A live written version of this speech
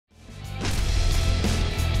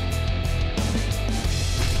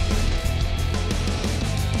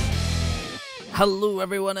Hello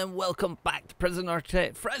everyone and welcome back to Prison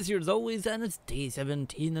Architect. Fraz here as always, and it's day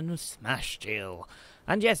 17 in a smash jail.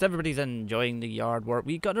 And yes, everybody's enjoying the yard work.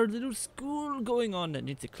 We got our little school going on that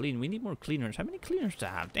needs to clean. We need more cleaners. How many cleaners do I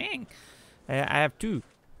have? Dang. I have 2.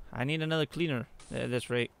 I need another cleaner at this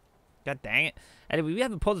rate. God dang it. Anyway, we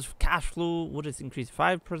have a positive cash flow. What is increased?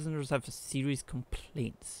 5 prisoners have serious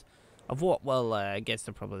complaints. Of what? Well, I guess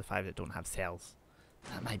they're probably the 5 that don't have cells.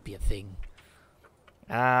 That might be a thing.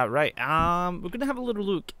 Right, we're going to have a little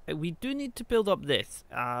look. We do need to build up this,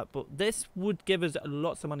 but this would give us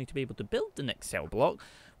lots of money to be able to build the next cell block.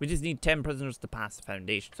 We just need 10 prisoners to pass the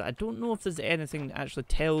foundation. So I don't know if there's anything that actually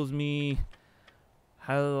tells me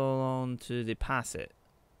how long to they pass it.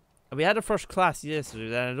 We had a first class yesterday,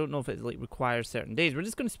 and I don't know if it like requires certain days. We're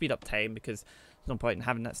just going to speed up time because there's no point in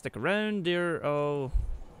having that stick around there. Oh.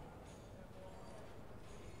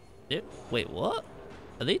 Wait, what?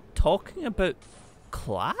 Are they talking about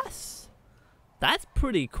class? That's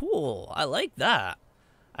pretty cool. I like that.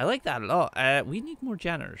 I like that a lot. We need more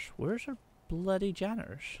janitors. Where's our bloody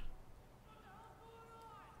janitors?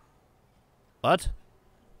 What?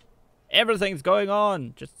 Everything's going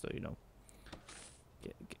on. Just so you know.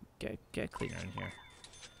 Get a cleaner in here.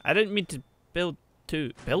 I didn't mean to build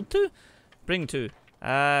 2. Build 2? Bring 2.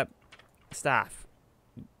 Staff.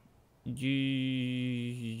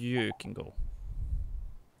 You can go.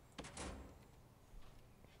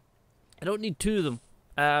 I don't need 2 of them.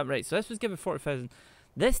 Right, so this was given 40,000.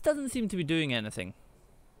 This doesn't seem to be doing anything.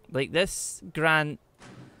 Like this grant,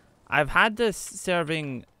 I've had this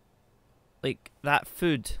serving like that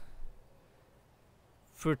food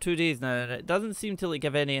for 2 days now, and it doesn't seem to like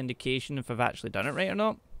give any indication if I've actually done it right or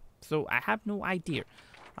not. So I have no idea.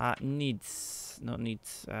 Needs, no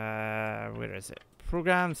needs. Where is it?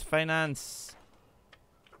 Programs, finance,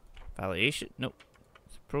 valuation. Nope.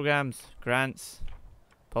 Programs, grants.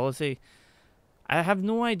 Policy. I have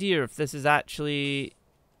no idea if this is actually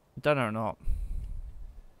done or not.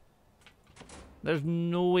 There's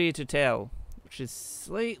no way to tell, which is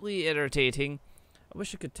slightly irritating. I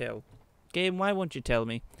wish I could tell. Game, why won't you tell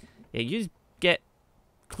me? Yeah, you get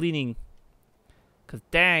cleaning. Because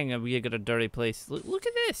dang, have we got a dirty place. Look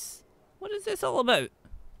at this. What is this all about?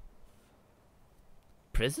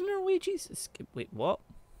 Prisoner wages? Wait, what?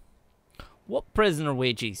 What prisoner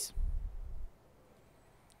wages?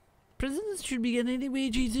 Prisons should be getting any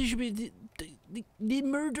wages. They should be. They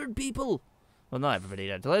murdered people. Well, not everybody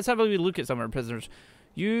did. So let's have a look at some of our prisoners.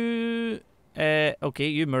 You. Okay,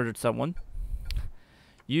 you murdered someone.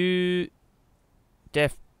 You.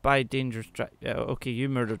 Death by dangerous. Okay, you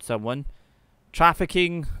murdered someone.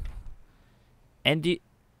 Trafficking. Indie.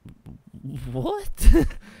 What?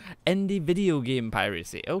 Indie video game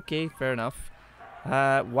piracy. Okay, fair enough.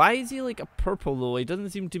 Why is he like a purple though? He doesn't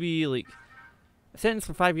seem to be like. Sentenced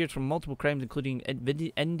for 5 years for multiple crimes, including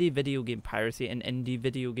indie video game piracy and indie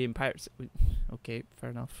video game piracy. Okay, fair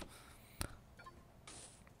enough.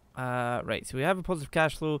 Right, so we have a positive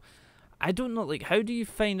cash flow. I don't know, like, how do you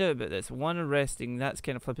find out about this? 1 arresting, that's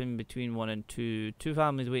kind of flipping between 1 and 2. 2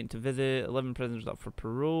 families waiting to visit. 11 prisoners up for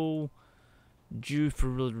parole. Due for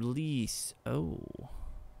release. Oh.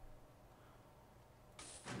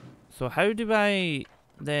 So how do I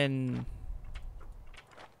then...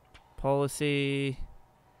 Policy.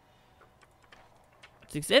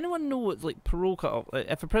 Does anyone know what's like parole cutoff?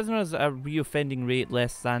 If a prisoner has a reoffending rate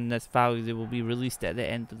less than this value, they will be released at the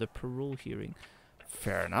end of the parole hearing.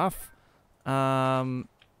 Fair enough. Because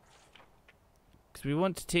we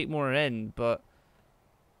want to take more in, but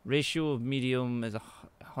ratio of medium is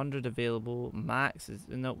 100 available. Max is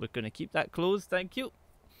no. We're going to keep that closed. Thank you.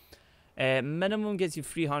 Minimum gets you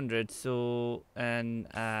 300, so, and,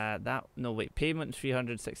 that, no wait, payment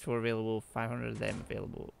 300, 64 available, 500 of them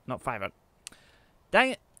available, not 500,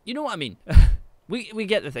 dang it, you know what I mean, we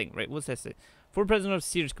get the thing, right, what's this, 4 prisoners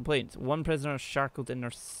serious complaints, 1 prisoner shackled in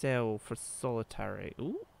their cell for solitary,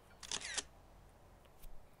 ooh,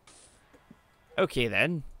 okay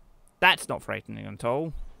then, that's not frightening at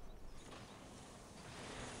all,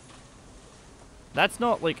 that's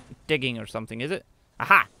not like digging or something, is it,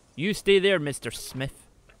 aha! You stay there, Mr. Smith.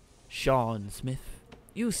 Sean Smith.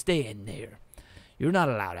 You stay in there. You're not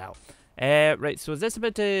allowed out. Right, so is this a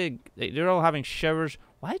bit to... They're all having showers.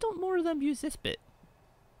 Why don't more of them use this bit?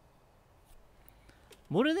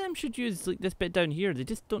 More of them should use like this bit down here. They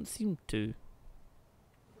just don't seem to.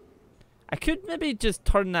 I could maybe just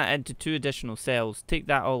turn that into 2 additional cells. Take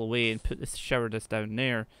that all away and put this shower just down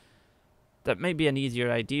there. That might be an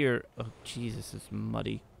easier idea. Oh, Jesus, it's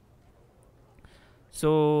muddy.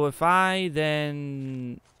 So if I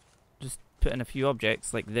then just put in a few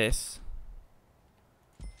objects like this,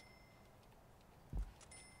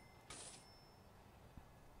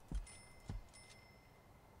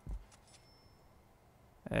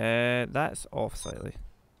 That's off slightly.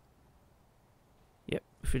 Yep,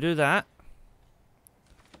 if we do that,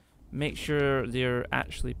 make sure they're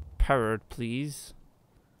actually powered, please.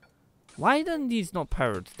 Why are these not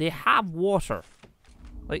powered? They have water.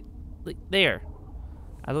 Like there.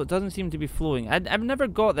 Although it doesn't seem to be flowing. I've never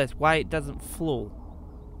got this, why it doesn't flow.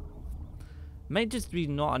 Might just be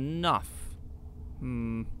not enough.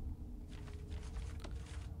 So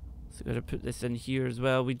gotta put this in here as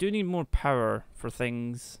well. We do need more power for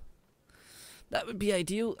things. That would be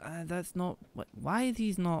ideal. That's not... Why are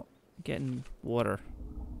these not getting water?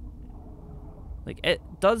 Like,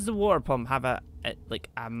 does the water pump have a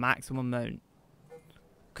maximum amount?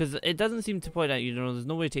 Because it doesn't seem to point out, you know, there's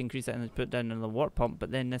no way to increase it and put down in the water pump,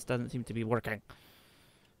 but then this doesn't seem to be working.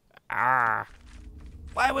 Why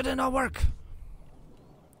would it not work?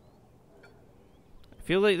 I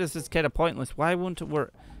feel like this is kind of pointless. Why won't it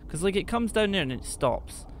work? Because, like, it comes down there and it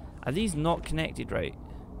stops. Are these not connected right?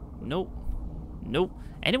 Nope. Nope.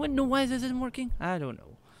 Anyone know why this isn't working? I don't know.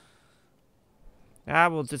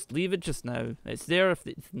 We'll just leave it just now. It's there if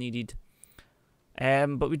it's needed.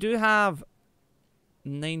 But we do have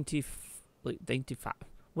 95.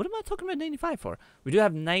 What am I talking about 95 for? We do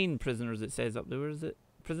have 9 prisoners, it says up there. Where is it?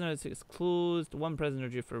 Prisoner 6 closed. 1 prisoner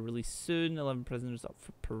due for release soon. 11 prisoners up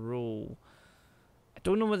for parole. I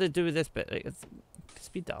don't know what to do with this bit. Like, it's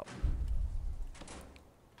speed that up.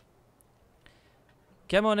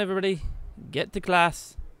 Come on, everybody. Get to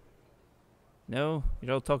class. No,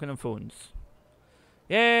 you're all talking on phones.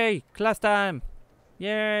 Yay! Class time!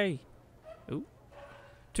 Yay! Ooh.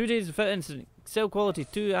 2 days of fit incident. Sale quality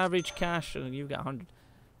 2 average cash, and you've got 100.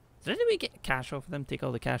 Is there any way to get cash off of them? Take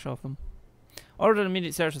all the cash off them. Order an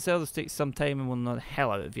immediate search of cells. This takes some time and will annoy the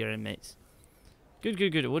hell out of your inmates. Good,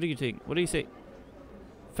 good, good. What do you think? What do you say?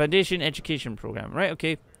 Foundation education program. Right,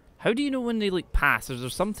 okay. How do you know when they, like, pass? Is there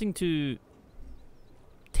something to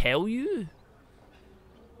tell you?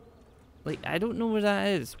 Like, I don't know where that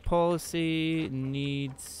is. Policy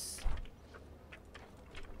needs...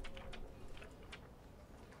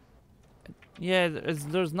 Yeah,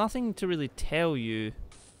 there's nothing to really tell you.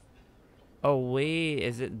 Oh, wait.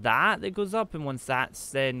 Is it that goes up? And once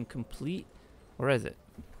that's then complete? Or is it?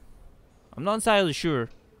 I'm not entirely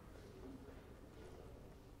sure.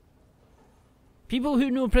 People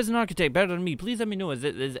who know Prison Architect better than me, please let me know. Is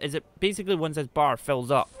it basically once this bar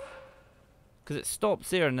fills up? Because it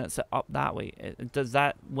stops there and it's up that way. Does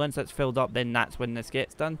that, once it's filled up, then that's when this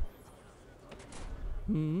gets done?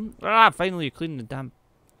 Finally you cleaned the damn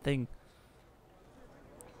thing.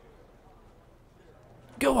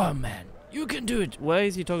 Go on, man. You can do it. Why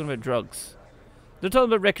is he talking about drugs? They're talking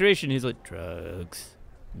about recreation. He's like, drugs.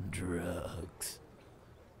 Drugs.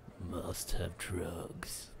 Must have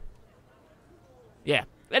drugs. Yeah.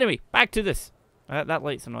 Anyway, back to this. That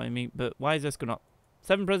light's annoying me, but why is this going up?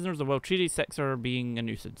 7 prisoners are well treated, 6 are being a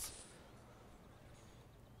nuisance.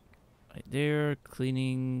 Right there,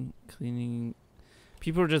 cleaning.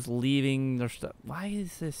 People are just leaving their stuff. Why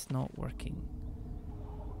is this not working?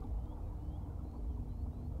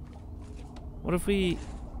 What if we,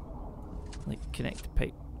 like, connect the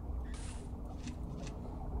pipe?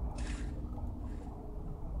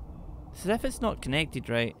 It's as if it's not connected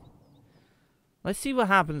right. Let's see what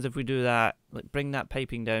happens if we do that. Like, bring that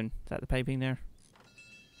piping down. Is that the piping there?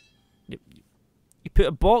 Yep. You put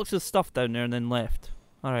a box of stuff down there and then left.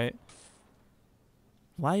 Alright.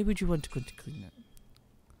 Why would you want to go to clean it?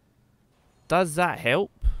 Does that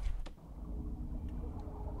help?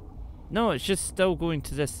 No, it's just still going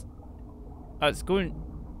to this. Oh, it's going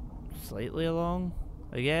slightly along,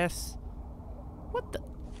 I guess. What the?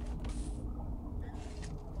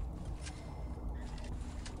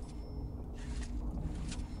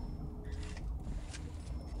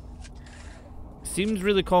 Seems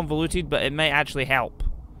really convoluted, but it might actually help.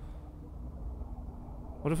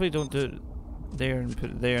 What if we don't do it there and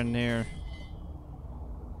put it there and there?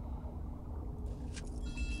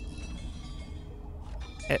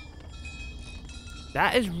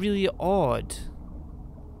 That is really odd.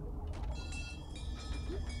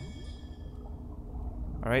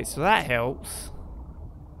 Alright, so that helps.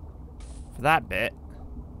 For that bit.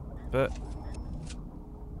 But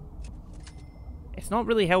it's not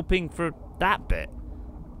really helping for that bit.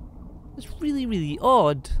 It's really, really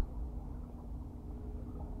odd.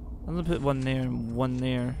 I'm gonna put one there and one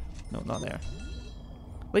there. No, not there.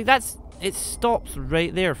 Like, that's... It stops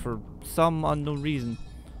right there for some unknown reason.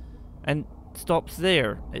 And stops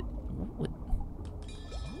there. It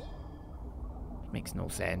makes no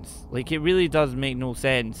sense. Like, it really does make no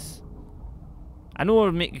sense. I know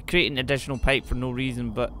we're creating additional pipe for no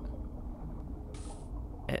reason, but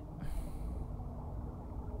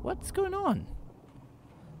what's going on?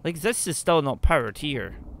 Like, this is still not powered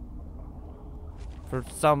here. For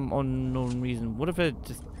some unknown reason. What if I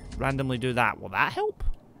just randomly do that? Will that help?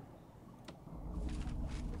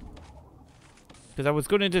 Because I was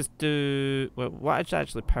going to just do... Well, what is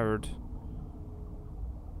actually powered?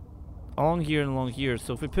 Along here and along here.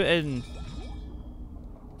 So if we put in...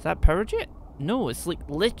 Is that powered yet? No, it's like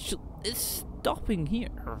literally... It's stopping here.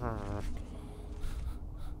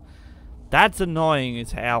 That's annoying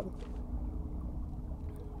as hell.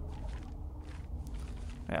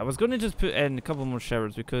 Right, I was going to just put in a couple more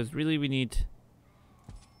showers because really we need...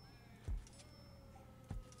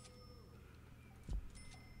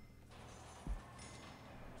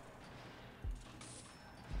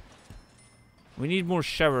 We need more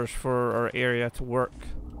showers for our area to work.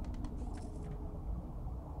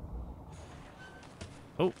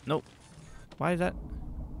 Oh, no. Why is that?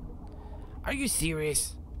 Are you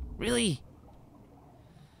serious? Really?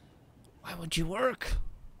 Why would you work?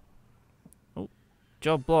 Oh,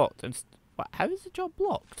 job blocked. What? How is the job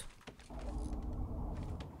blocked?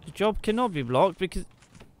 The job cannot be blocked because...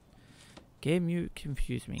 Game, you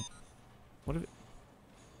confuse me. What if it...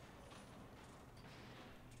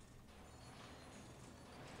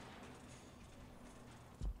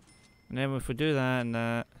 And then if we do that and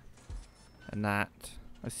that and that,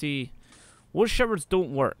 I see what showers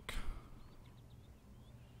don't work.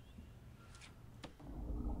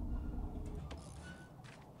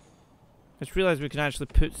 Just realised we can actually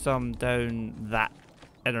put some down that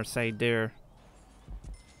inner side there.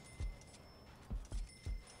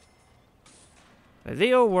 Now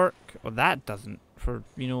they all work, or that doesn't, for,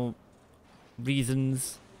 you know,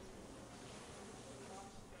 reasons.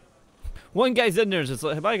 One guy's in there and just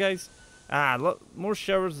like, bye guys. Ah, look, more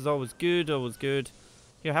showers is always good, always good.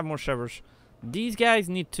 Here, have more showers. These guys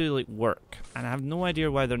need to, like, work. And I have no idea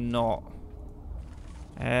why they're not.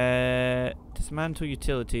 Dismantle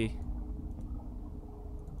utility.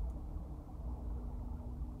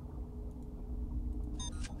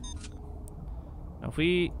 Now if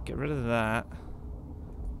we get rid of that.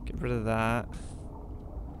 Get rid of that.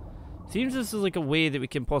 Seems this is like a way that we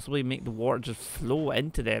can possibly make the water just flow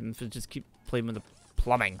into them if we just keep playing with the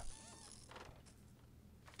plumbing.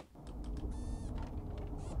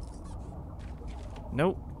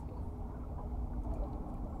 Nope.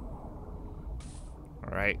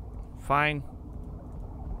 Alright. Fine.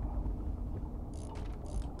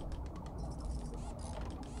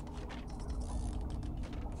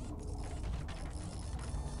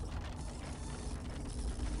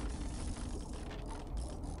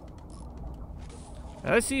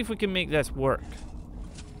 Now let's see if we can make this work.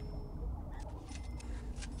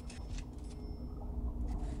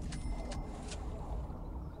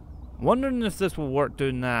 Wondering if this will work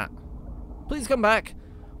doing that. Please come back.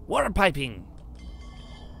 Water piping.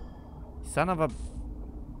 Son of a...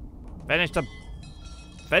 Finish it.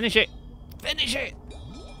 Finish it.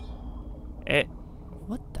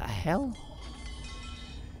 What the hell?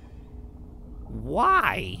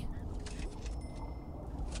 Why?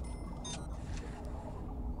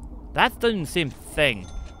 That's doing the same thing.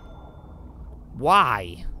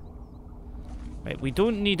 Why? Right, we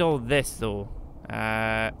don't need all this though.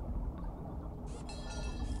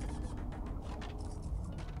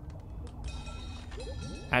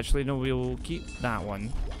 Actually, no, we'll keep that one.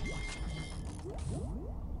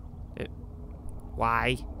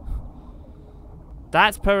 Why?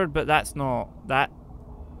 That's powered, but that's not.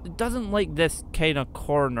 It doesn't like this kind of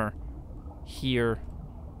corner here.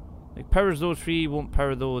 Like, powers those three, won't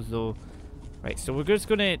power those though. Right, so we're just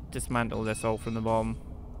gonna dismantle this all from the bottom.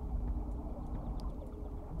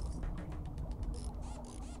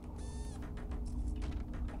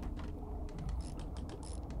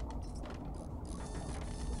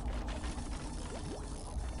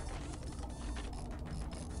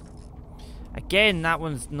 Again, that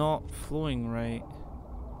one's not flowing right.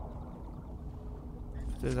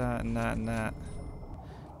 Do that and that and that.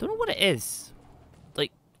 Don't know what it is.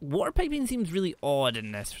 Like, water piping seems really odd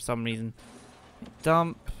in this for some reason.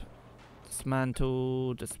 Dump,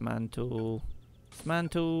 dismantle, dismantle,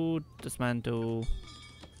 dismantle, dismantle.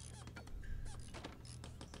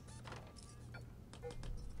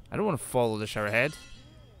 I don't want to follow the shower head. Is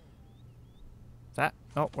that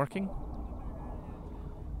not working?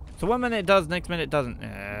 So one minute it does, next minute it doesn't.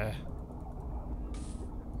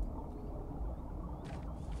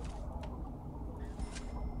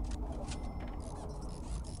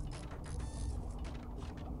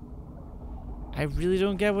 I really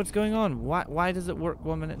don't get what's going on. Why does it work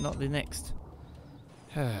one minute, not the next?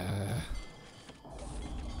 I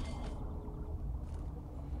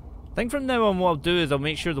think from now on what I'll do is I'll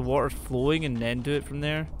make sure the water's flowing and then do it from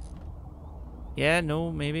there. Yeah,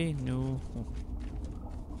 no, maybe, no. Oh.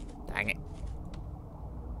 Dang it.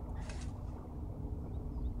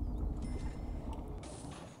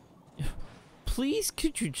 Please,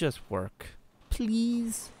 could you just work?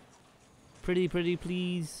 Please? Pretty,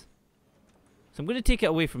 please. So I'm going to take it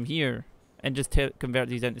away from here and just convert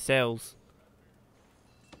these into cells.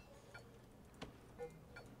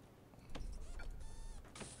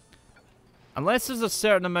 Unless there's a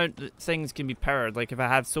certain amount that things can be powered, like if I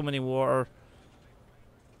have so many water.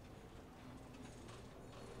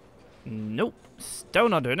 Nope, still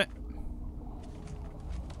not doing it.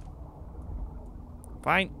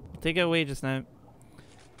 Fine, take it away just now.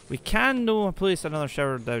 We can though place another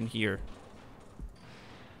shower down here.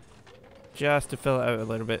 Just to fill it out a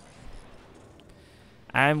little bit.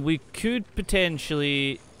 And we could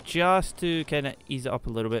potentially, just to kind of ease it up a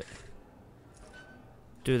little bit,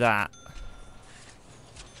 do that.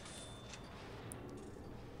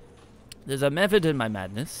 There's a method in my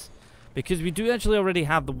madness. Because we do actually already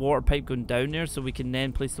have the water pipe going down there, so we can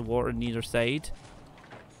then place the water on either side.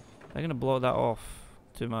 I'm going to block that off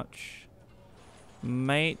too much.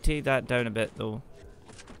 Might take that down a bit though.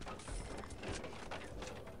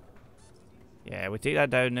 Yeah, we take that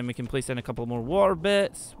down, then we can place in a couple more water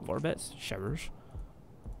bits. Water bits? Showers.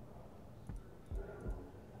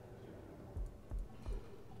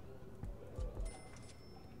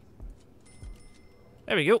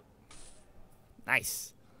 There we go.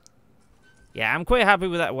 Nice. Yeah, I'm quite happy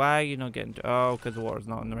with that. Why are you not getting... Oh, because the water's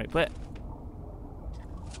not in the right place.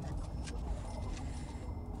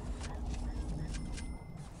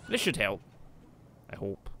 This should help. I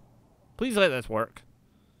hope. Please let this work.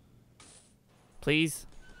 Please.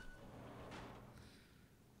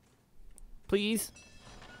 Please.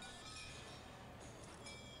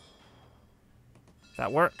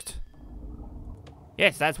 That worked.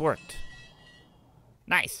 Yes, that's worked.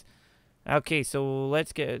 Nice. Okay, so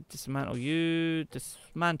let's get dismantle you,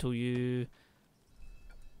 dismantle you,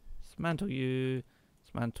 dismantle you,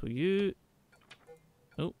 dismantle you.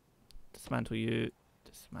 Oh, dismantle you,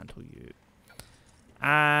 dismantle you.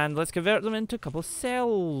 And let's convert them into a couple of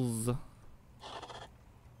cells.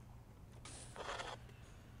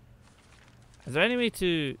 Is there any way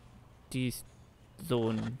to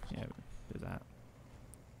de-zone? Yeah, do that.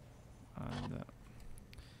 And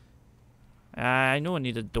that. I know I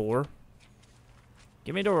need a door.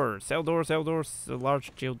 Give me a door. Cell door, cell door. A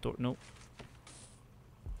large jail door. Nope.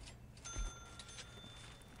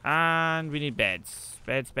 And we need beds.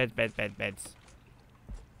 Beds. This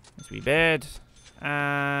wee bed.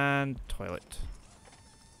 And toilet.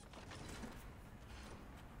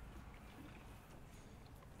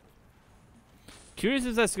 Curious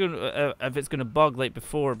if that's gonna if it's gonna bug like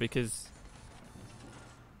before, because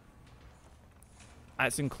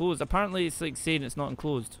it's enclosed. Apparently it's like saying it's not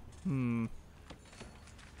enclosed.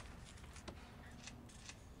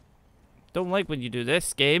 Don't like when you do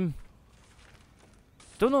this, game.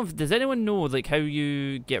 Don't know if... Does anyone know, like, how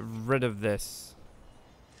you get rid of this?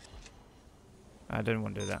 I didn't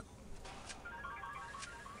want to do that.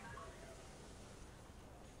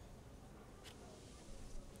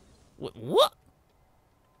 What?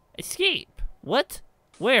 Escape? What?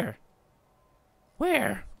 Where?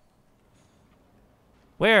 Where?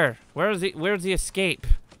 Where's the escape?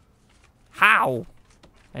 How?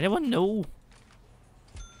 Anyone know?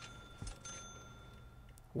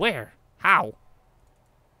 Where? How?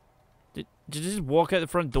 Did you just walk out the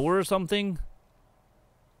front door or something?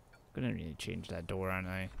 Gonna need to change that door, aren't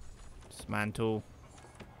I? Dismantle.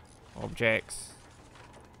 Objects.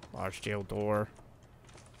 Large jail door.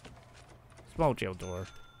 Small jail door.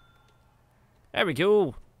 There we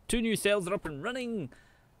go. 2 new cells are up and running.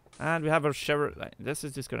 And we have our shower. This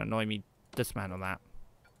is just gonna annoy me. Dismantle that.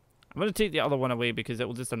 I'm gonna take the other one away because it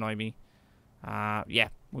will just annoy me. Yeah,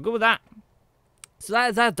 we'll go with that. So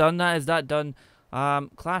that is done. That is done.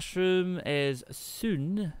 Classroom is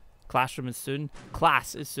soon. Classroom is soon.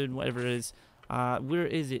 Class is soon. Whatever it is. Where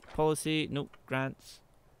is it? Policy. Nope. Grants.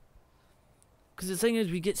 Because the thing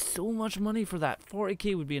is, we get so much money for that.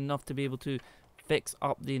 40k would be enough to be able to fix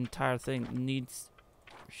up the entire thing. Needs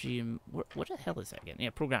regime. What the hell is that again?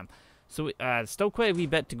 Yeah, program. So still quite a wee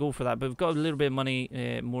bit to go for that, but we've got a little bit of money.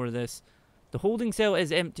 More of this. The holding cell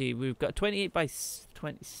is empty. We've got 28 by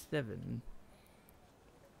 27.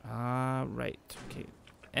 Right. Okay.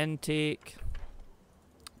 Intake.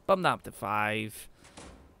 Bump that up to 5.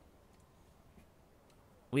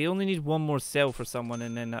 We only need 1 more cell for someone,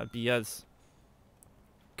 and then that'd be us.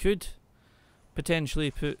 Could potentially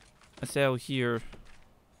put a cell here.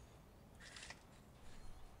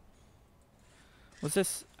 What's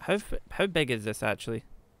this? How big is this actually?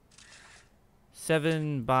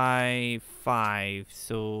 7 by 5.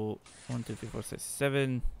 So 1, 2, 3, 4, 6,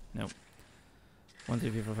 7. No. 1,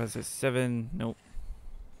 2, 3, 4, 5, 6, 7. Nope.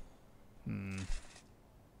 Nah,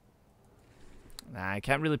 I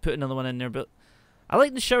can't really put another one in there, but I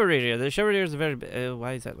like the shower area. The shower area is a very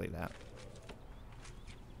why is that like that?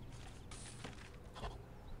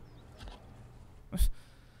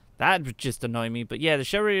 That would just annoy me. But yeah, the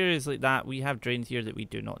shower area is like that. We have drains here that we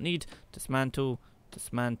do not need. Dismantle,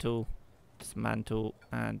 dismantle, dismantle,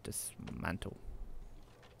 and dismantle.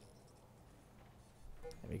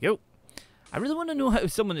 There we go. I really want to know how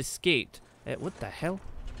someone escaped. What the hell?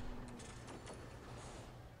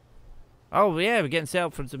 Oh yeah, we're getting set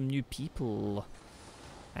up for some new people.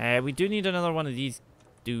 We do need another one of these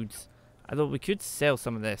dudes. Although we could sell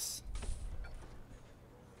some of this.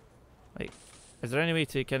 Like, is there any way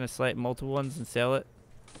to kind of select multiple ones and sell it?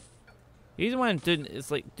 The reason why I'm doing it is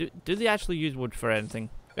like, do they actually use wood for anything?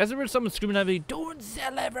 As there was someone screaming at me, don't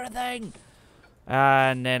sell everything!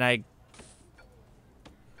 And then I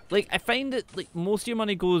find that like most of your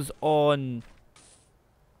money goes on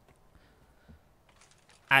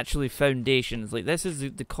actually foundations. Like this is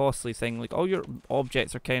the costly thing. Like all your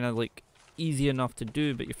objects are kind of like easy enough to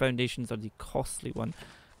do, but your foundations are the costly one.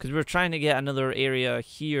 Because we're trying to get another area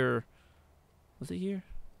here. Was it here?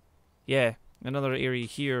 Yeah, another area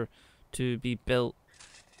here to be built.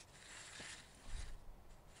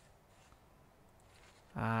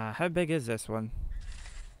 How big is this one?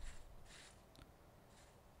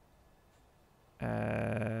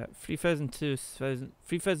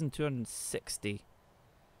 3,260.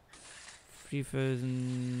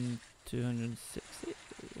 3,260?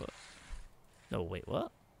 What? No, wait,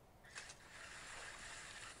 what?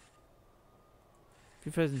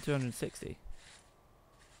 3,260.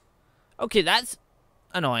 Okay, that's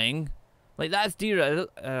annoying. Like, that's dear.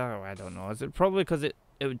 Oh, I don't know. Is it probably because it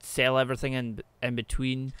would sell everything in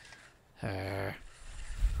between?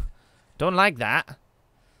 Don't like that.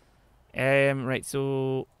 Right,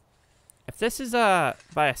 so if this is by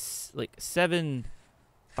like 7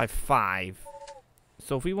 by 5,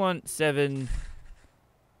 so if we want 7,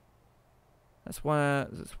 that's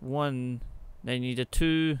one. Then you need a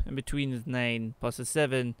 2 in between is 9 plus a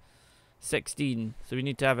 7, 16. So we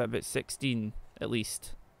need to have it about 16 at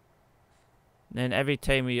least. And then every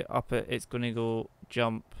time we up it, it's going to go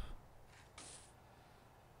jump.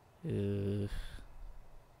 And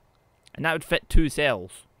that would fit 2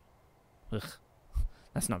 cells. Ugh,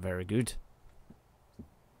 that's not very good.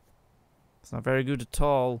 It's not very good at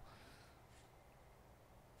all.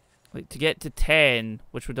 Like to get to 10,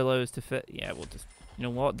 which would allow us to fit. Yeah, we'll just, you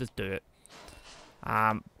know what, just do it.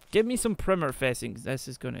 Give me some perimeter fencing. This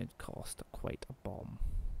is going to cost quite a bomb.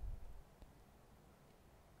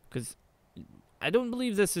 Because I don't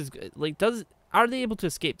believe this is like are they able to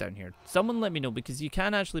escape down here? Someone let me know, because you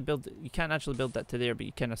can't actually build that to there, but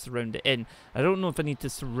you kind of surround it in. I don't know if I need to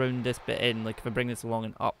surround this bit in, like if I bring this along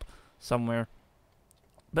and up somewhere.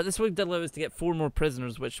 But this would allow us to get 4 more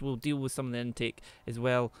prisoners, which will deal with some of the intake as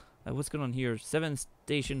well. What's going on here? 7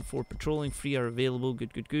 station for patrolling free are available.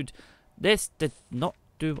 Good, good, good. This did not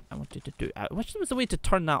do what I wanted to do. Which was the way to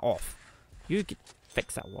turn that off? You could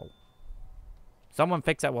fix that wall. Someone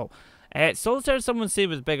fix that wall. Solitary, someone say,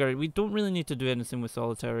 was bigger. We don't really need to do anything with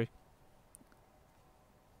solitary.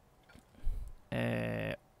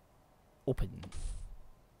 Open.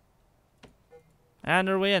 And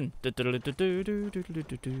our way in. Do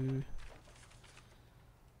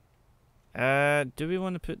we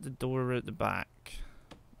want to put the door at the back?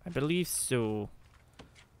 I believe so.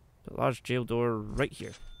 The large jail door right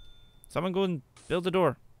here. Someone go and build the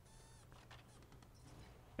door.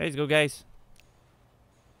 There you go, guys.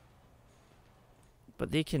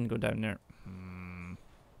 But they can go down there.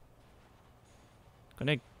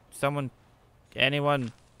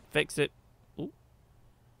 Anyone, fix it. Ooh.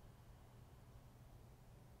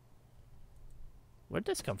 Where'd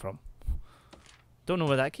this come from? Don't know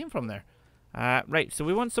where that came from there. Right, so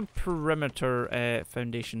we want some perimeter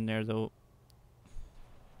foundation there, though.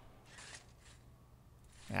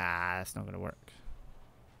 That's not going to work.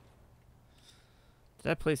 Did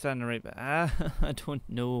I place that in the right bit? I don't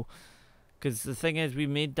know. Because the thing is, we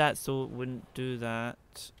made that so it wouldn't do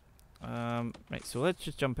that. Right, so let's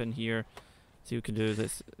just jump in here. See what we can do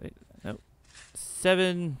this. No.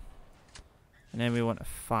 7. And then we want a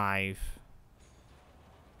 5.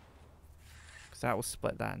 Because that will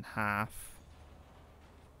split that in half.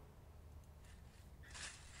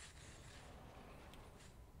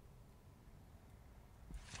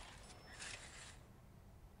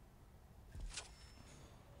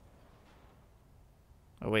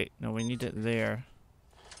 Oh wait, no, we need it there.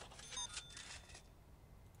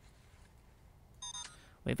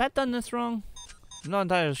 Wait, have I done this wrong? I'm not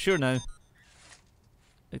entirely sure now.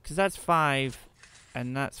 Because that's 5,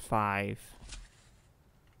 and that's 5.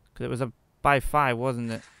 Because it was a by 5, wasn't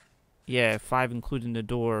it? Yeah, 5 including the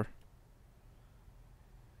door.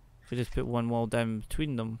 If we just put one wall down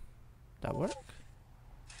between them, that work?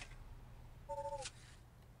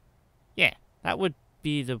 Yeah, that would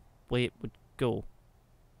be the way it would go.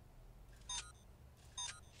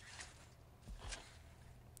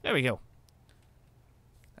 There we go.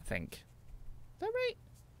 I think. Is that right?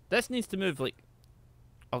 This needs to move like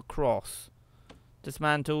across.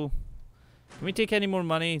 Dismantle. Can we take any more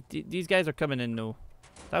money? These guys are coming in though.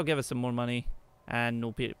 That'll give us some more money and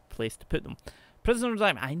no place to put them. Prisoners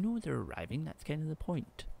arriving. I know they're arriving. That's kind of the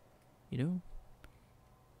point. You know?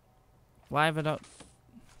 Why have I not...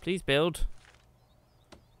 Please build.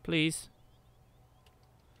 Please.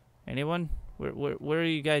 Anyone? Where are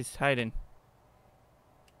you guys hiding?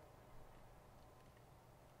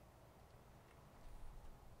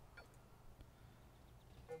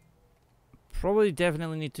 Probably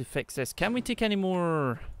definitely need to fix this. Can we take any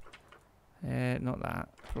more... not that.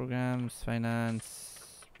 Programs, finance.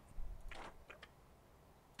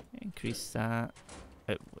 Increase that.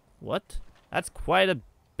 What? That's quite a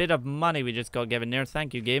bit of money we just got given there.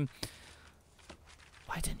 Thank you, game.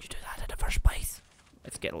 Why didn't you do that in the first place?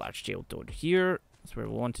 Let's get a large jail door here. That's where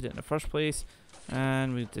we wanted it in the first place.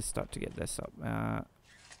 And we just start to get this up.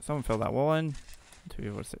 Someone fill that wall in.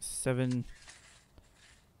 2, 4, 6, 7.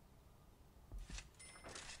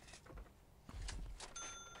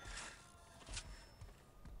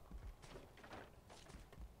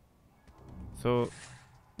 So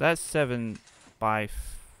that's 7 by...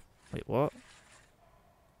 wait, what?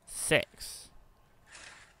 6.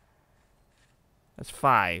 That's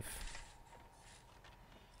 5.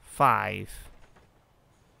 5.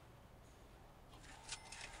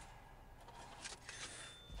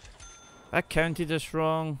 I counted this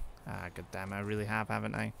wrong. Ah, god damn, I really have,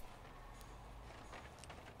 haven't I?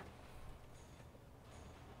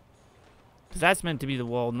 Because that's meant to be the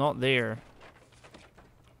wall, not there.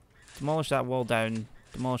 Demolish that wall down.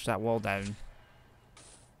 Demolish that wall down.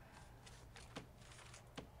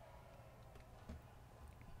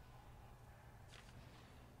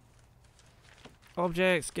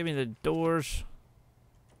 Objects, give me the doors.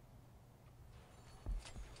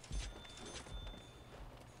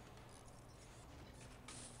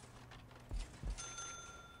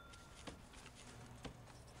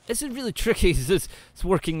 This is really tricky. It's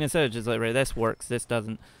working this out. Just like, right, this works, this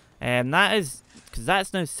doesn't. That is, because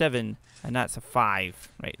that's now 7, and that's a 5.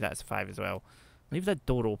 Right, that's a 5 as well. Leave that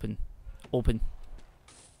door open. Open.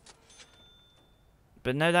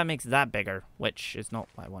 But now that makes that bigger, which is not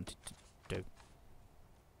what I wanted to do.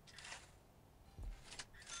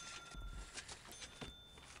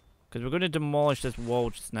 Because we're going to demolish this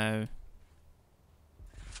wall just now.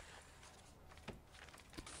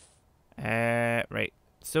 Right.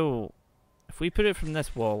 So, if we put it from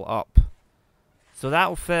this wall up, so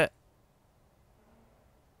that'll fit.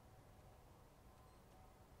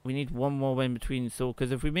 We need one wall in between, so,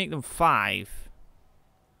 because if we make them 5,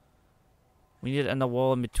 we need another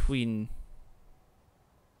wall in between.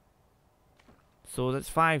 So that's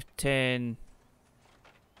 5, 10,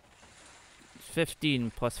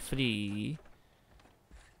 15 plus 3.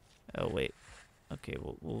 Oh, wait. Okay,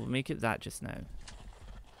 we'll make it that just now.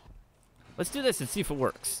 Let's do this and see if it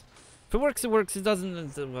works. If it works, it works. It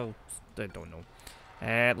doesn't, well, I don't know.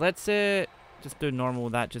 Let's just do normal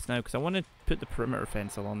with that just now, because I want to put the perimeter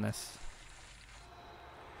fence along this.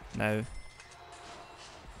 Now.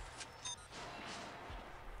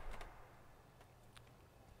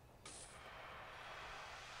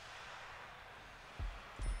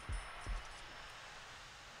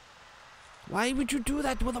 Why would you do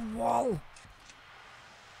that with a wall?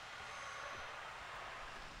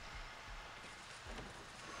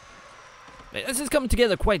 This is coming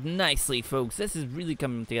together quite nicely, folks. This is really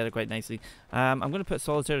coming together quite nicely. I'm going to put a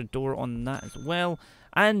solitary door on that as well.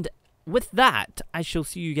 And with that, I shall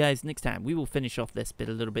see you guys next time. We will finish off this bit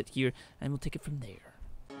a little bit here, and we'll take it from there.